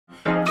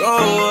go.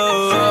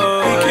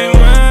 We can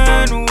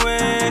run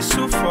away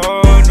so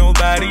far,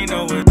 nobody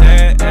know what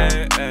that.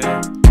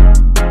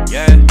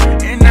 Yeah,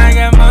 and I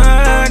got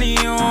money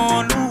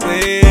on the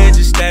way,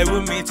 just stay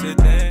with me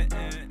today.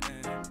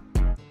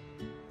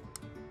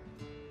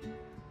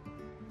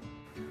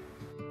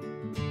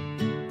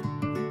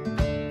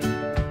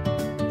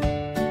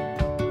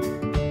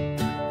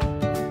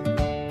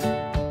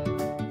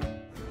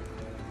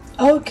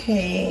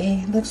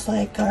 Okay, looks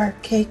like our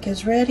cake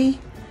is ready.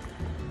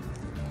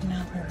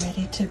 Now we're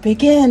ready to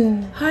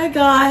begin. Hi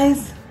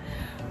guys,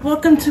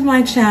 welcome to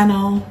my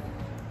channel.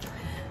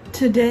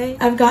 Today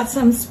I've got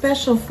something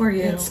special for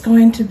you. It's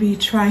going to be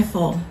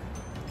trifle.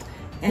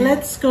 And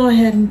let's go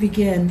ahead and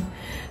begin.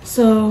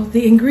 So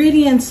the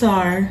ingredients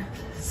are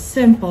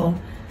simple,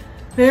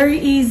 very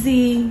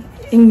easy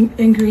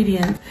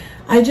ingredients.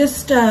 I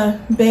just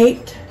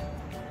baked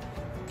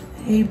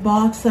a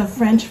box of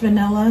French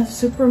vanilla,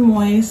 super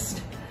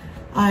moist.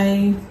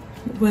 I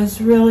was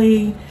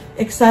really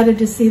excited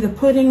to see the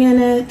pudding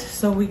in it,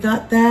 so we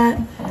got that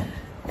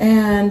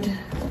and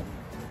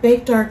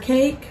baked our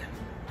cake.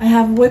 I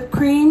have whipped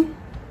cream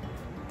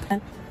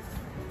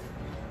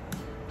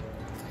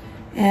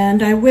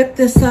and I whipped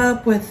this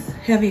up with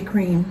heavy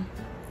cream.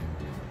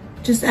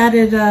 Just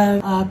added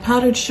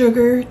powdered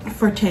sugar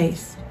for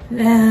taste.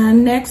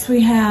 And next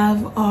we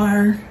have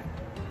our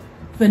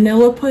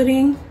vanilla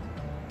pudding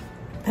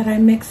that I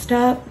mixed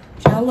up,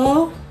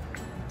 Jello,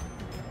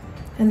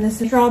 and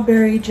this is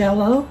strawberry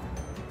Jello.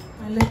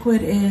 My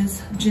liquid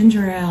is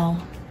ginger ale.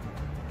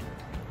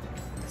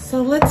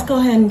 So let's go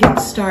ahead and get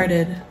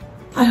started.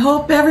 I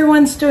hope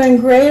everyone's doing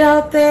great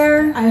out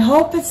there. I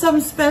hope it's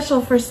something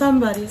special for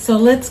somebody. So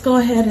let's go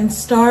ahead and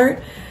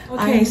start.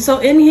 Okay, so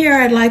in here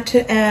I'd like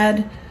to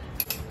add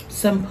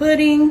some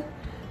pudding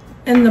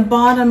in the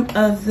bottom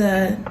of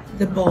the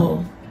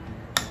bowl.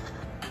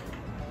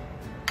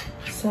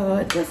 So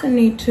it doesn't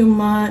need too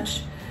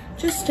much,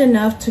 just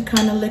enough to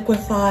kind of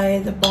liquefy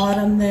the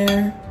bottom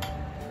there.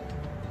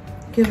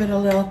 Give it a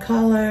little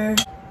color.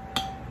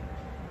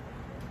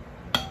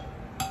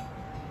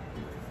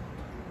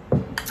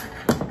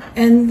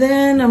 And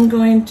then I'm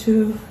going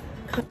to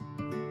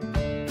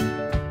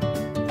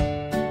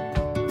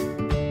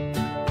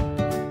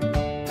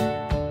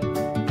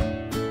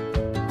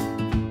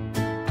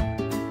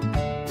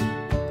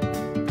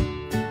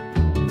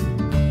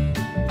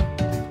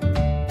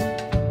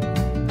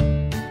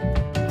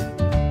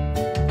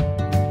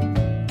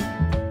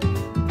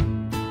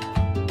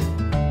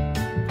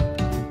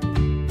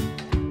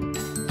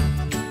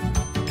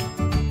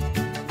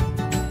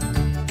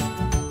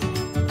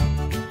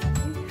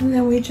and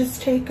then we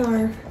just take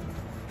our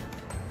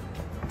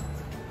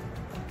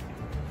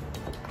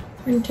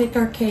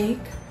cake.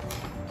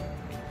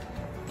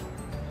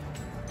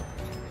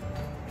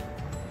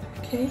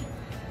 Okay,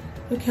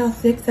 look how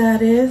thick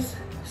that is.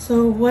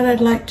 So what I'd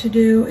like to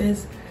do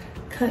is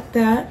cut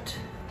that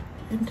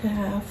into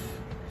half.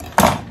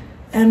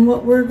 And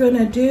what we're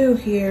gonna do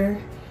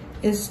here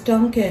is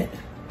dunk it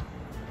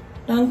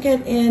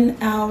in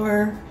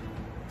our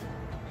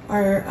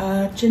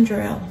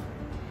ginger ale.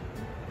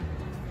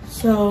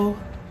 So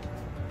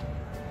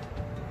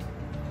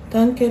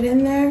dunk it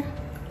in there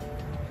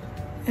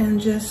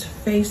and just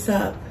face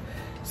up.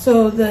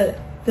 So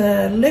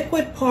the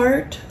liquid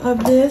part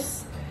of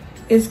this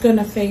is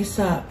gonna face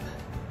up,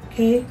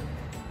 okay?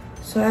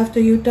 So after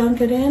you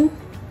dunk it in,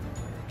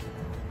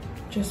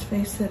 just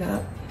face it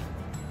up.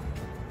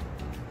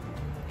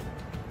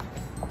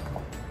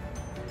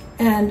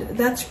 And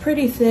that's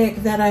pretty thick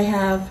that I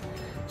have,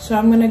 so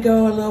I'm gonna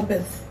go a little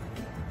bit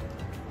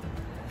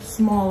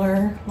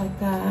smaller like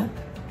that.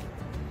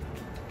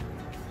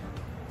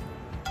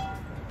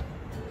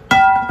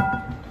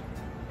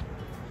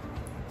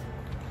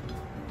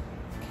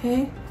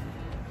 Okay,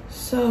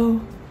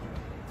 so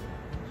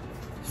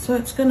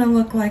it's gonna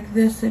look like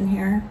this in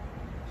here.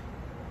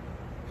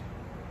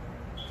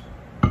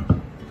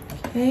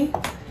 Okay,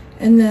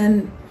 and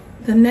then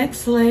the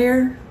next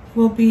layer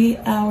will be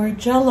our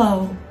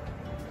Jello.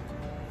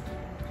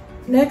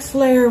 Next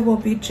layer will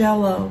be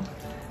Jello.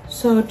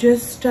 So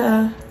just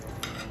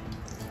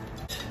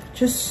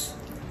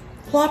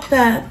plop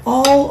that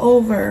all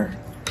over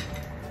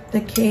the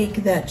cake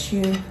that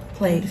you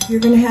place. You're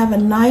gonna have a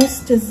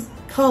nice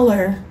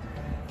color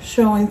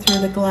showing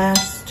through the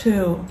glass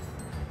too.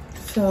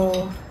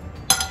 So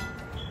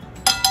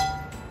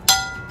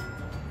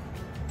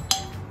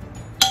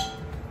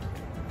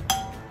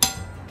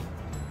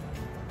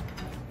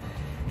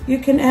you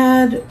can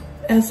add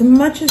as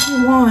much as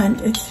you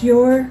want. It's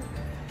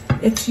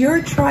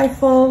your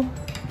trifle.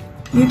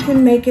 You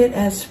can make it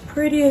as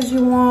pretty as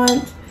you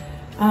want,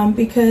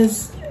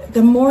 because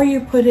the more you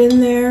put in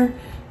there,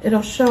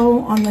 it'll show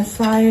on the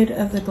side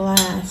of the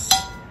glass.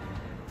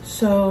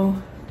 So,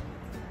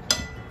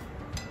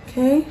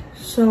 okay,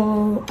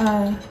 so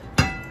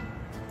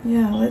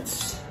yeah,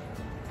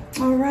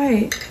 all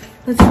right,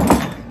 let's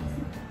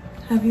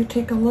have you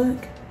take a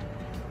look,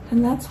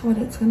 and that's what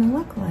it's gonna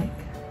look like.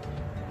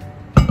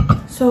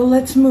 So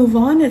let's move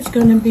on. It's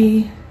gonna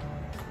be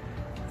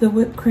the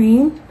whipped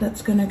cream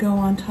that's going to go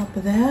on top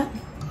of that.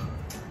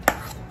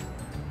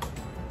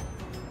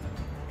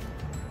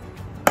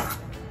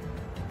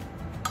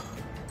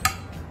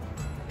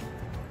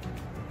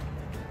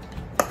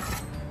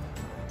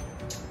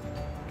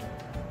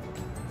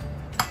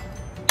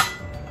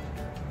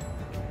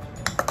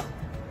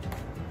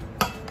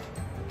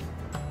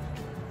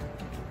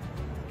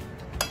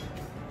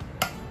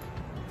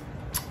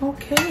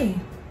 Okay,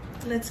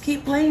 let's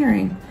keep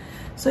layering.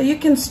 So you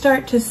can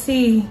start to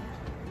see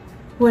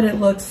what it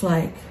looks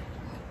like.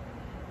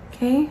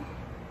 Okay,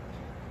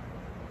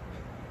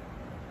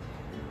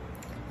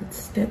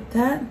 let's dip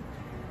that.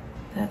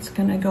 That's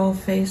gonna go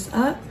face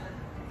up.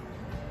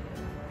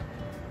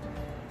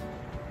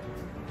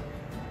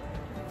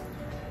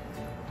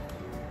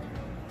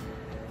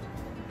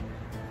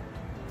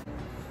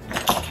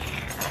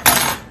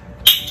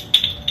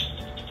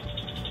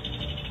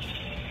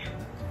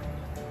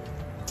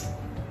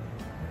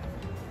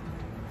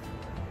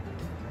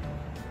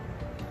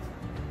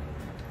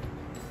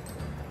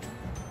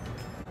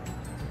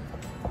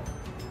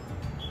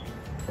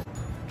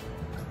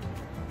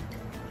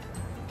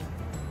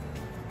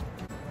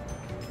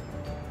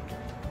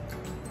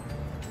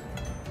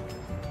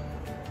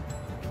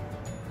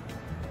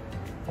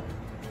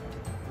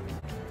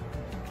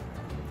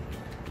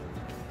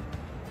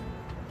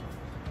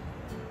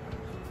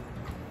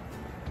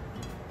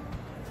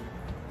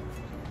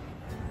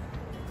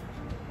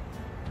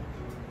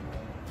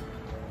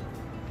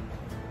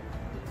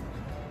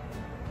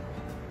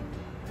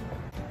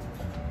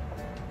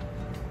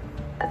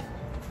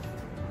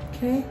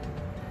 Okay.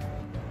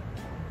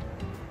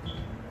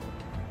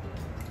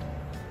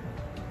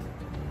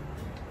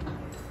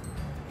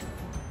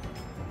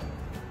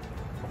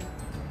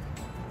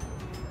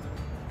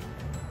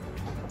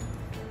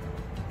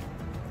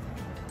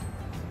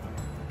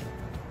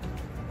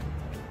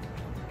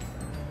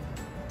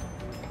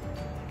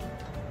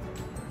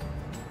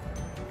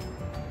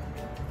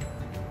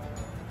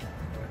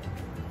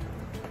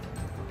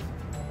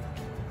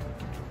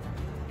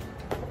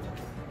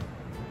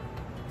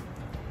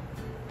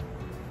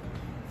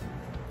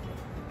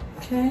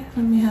 Okay,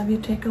 let me have you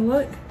take a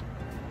look.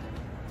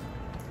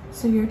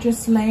 So you're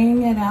just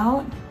laying it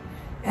out,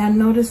 and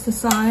notice the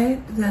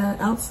side, the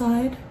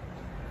outside.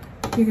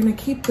 You're gonna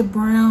keep the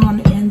brown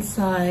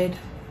inside,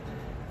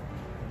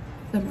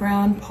 the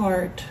brown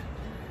part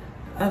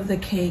of the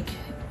cake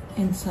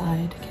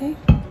inside, okay?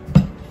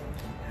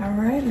 All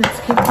right, let's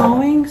keep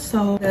going.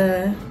 So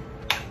the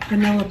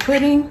vanilla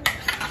pudding,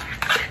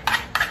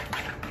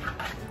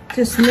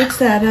 just mix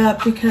that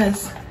up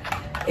because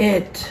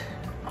it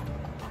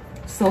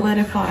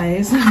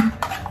solidifies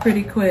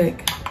pretty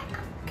quick.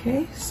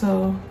 Okay,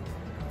 so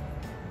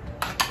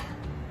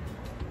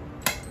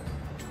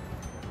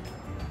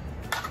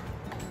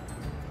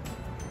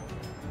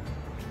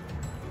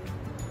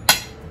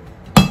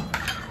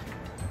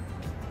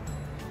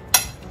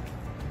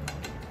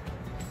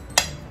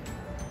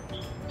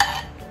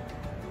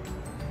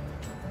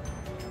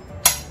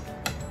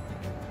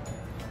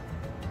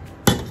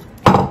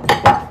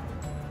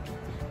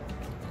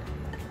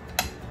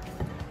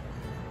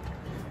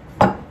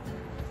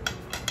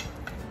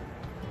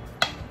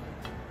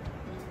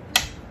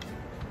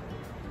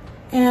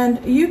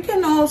and you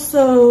can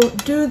also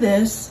do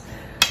this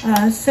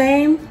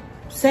same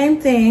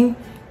thing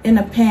in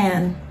a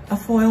pan, a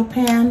foil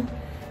pan,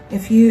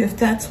 if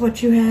that's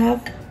what you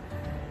have.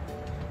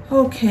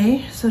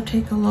 Okay, so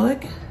take a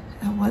look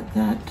at what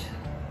that.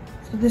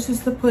 So this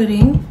is the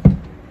pudding.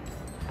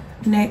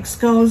 Next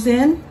goes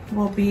in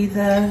will be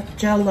the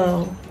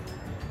Jello,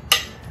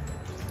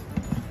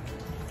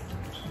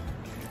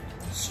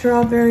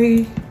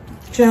 strawberry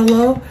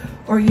Jello,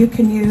 or you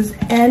can use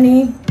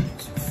any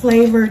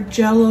flavored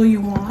Jello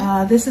you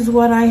want. This is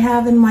what I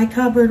have in my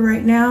cupboard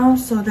right now,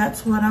 so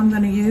that's what I'm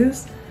going to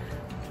use.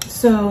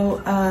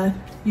 So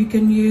you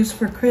can use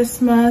for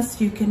Christmas,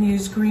 you can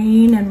use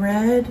green and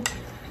red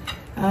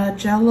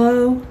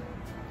Jello,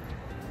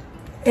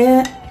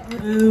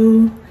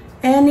 blue,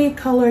 any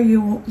color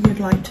you'd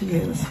like to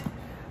use.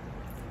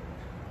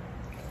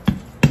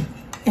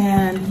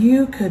 And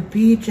you could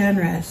be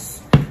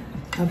generous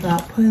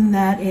about putting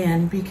that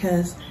in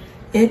because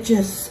it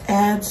just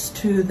adds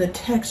to the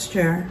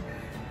texture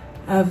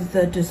of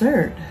the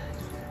dessert.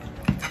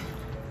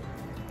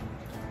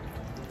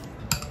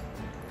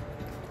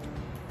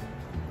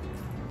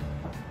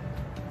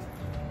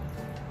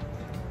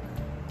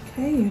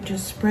 Okay, you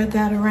just spread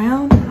that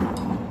around.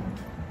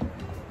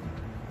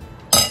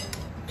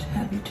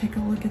 Have you take a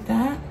look at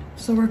that?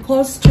 So we're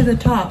close to the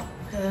top.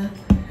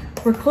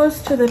 We're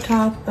close to the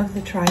top of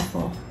the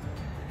trifle.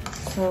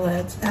 So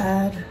let's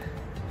add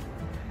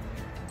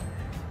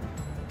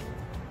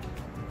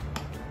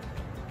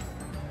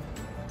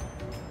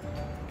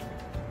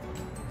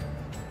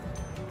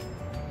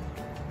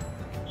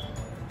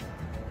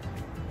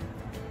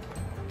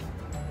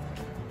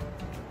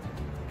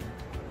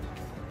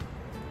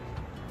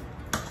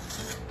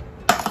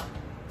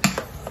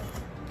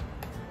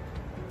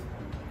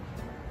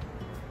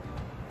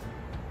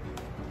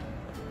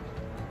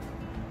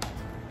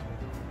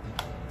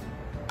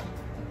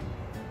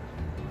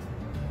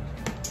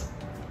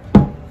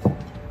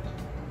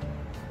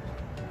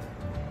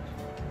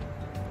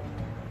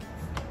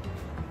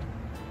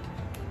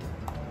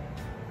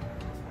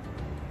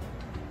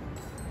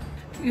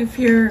If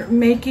you're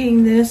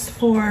making this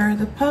for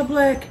the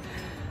public,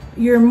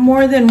 you're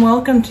more than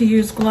welcome to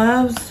use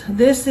gloves.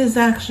 This is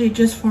actually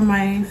just for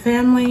my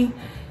family.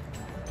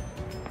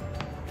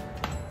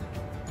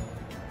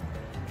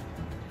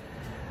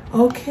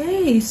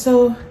 Okay,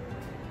 so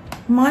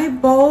my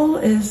bowl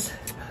is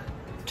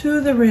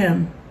to the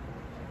rim.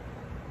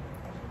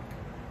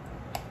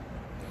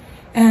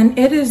 And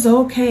it is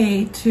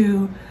okay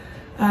to,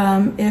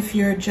 if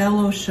your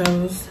Jello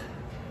shows,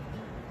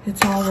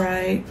 it's all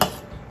right.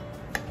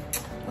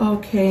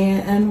 Okay,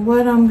 and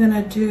what I'm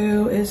gonna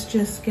do is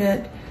just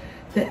get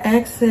the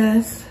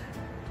excess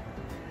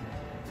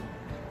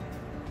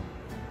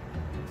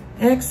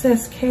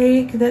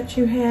cake that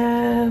you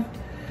have,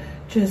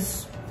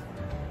 just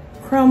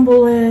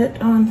crumble it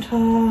on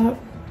top.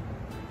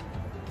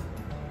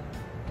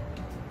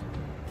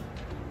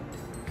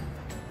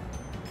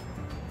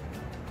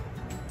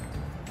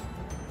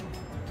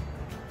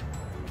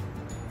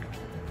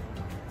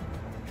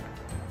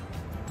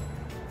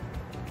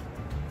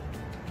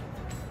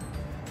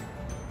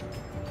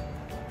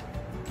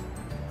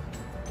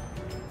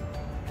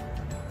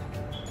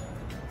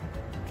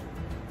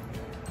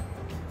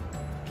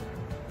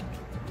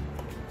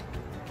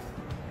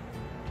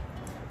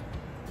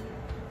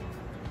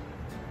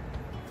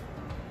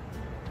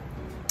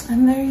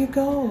 And there you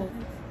go.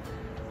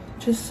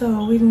 Just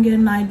so we can get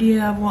an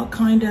idea of what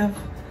kind of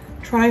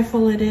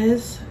trifle it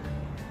is.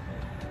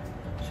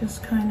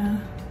 Just kind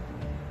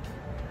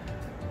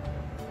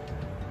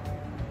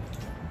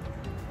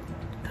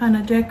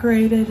of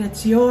decorate it.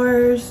 It's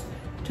yours.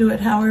 Do it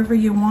however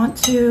you want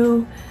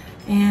to.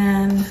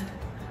 And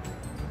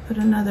put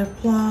another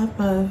plop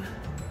of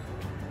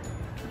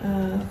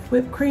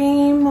whipped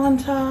cream on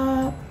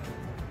top.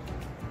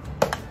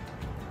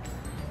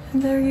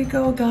 And there you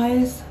go,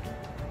 guys.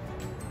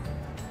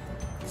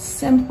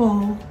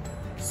 Simple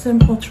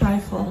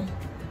trifle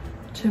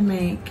to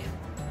make.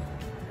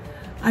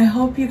 I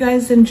hope you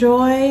guys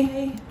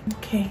enjoy.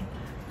 Okay,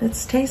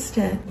 let's taste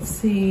it. Let's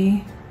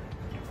see.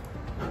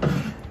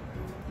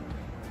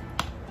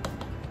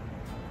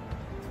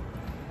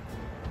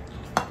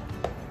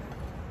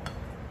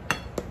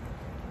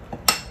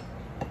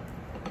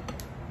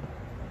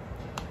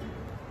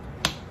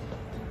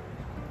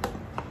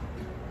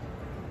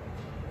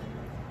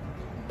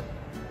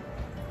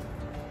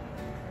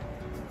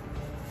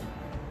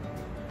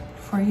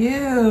 For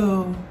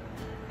you.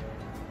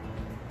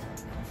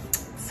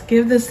 Let's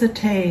give this a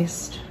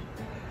taste.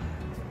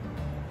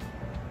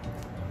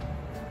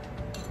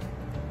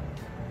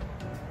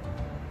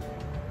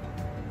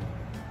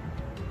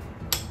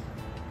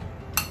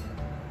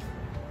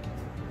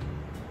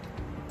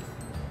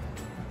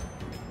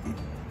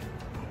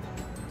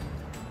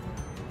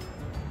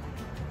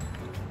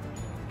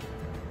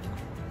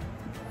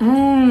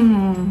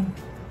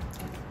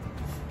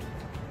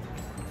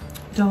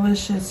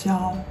 Delicious,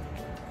 y'all.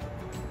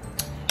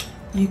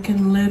 You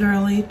can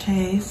literally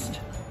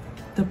taste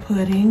the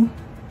pudding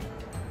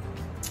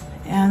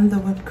and the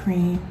whipped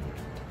cream.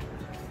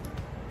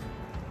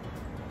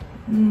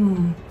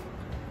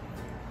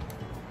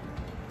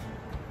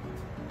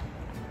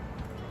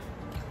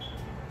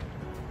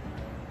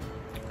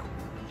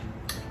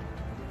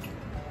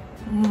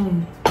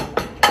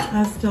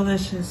 That's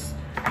delicious.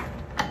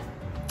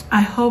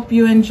 I hope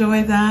you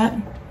enjoy that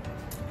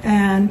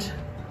and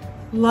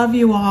love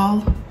you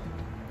all.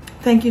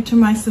 Thank you to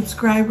my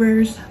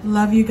subscribers.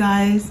 Love you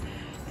guys.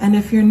 And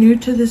if you're new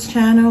to this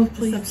channel,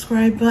 please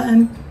subscribe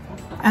button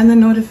and the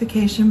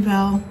notification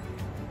bell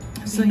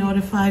so you're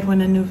notified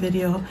when a new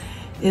video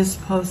is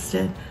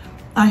posted.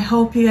 I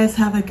hope you guys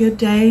have a good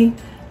day.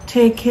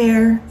 Take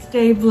care.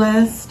 Stay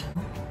blessed.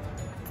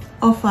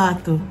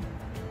 Ofato.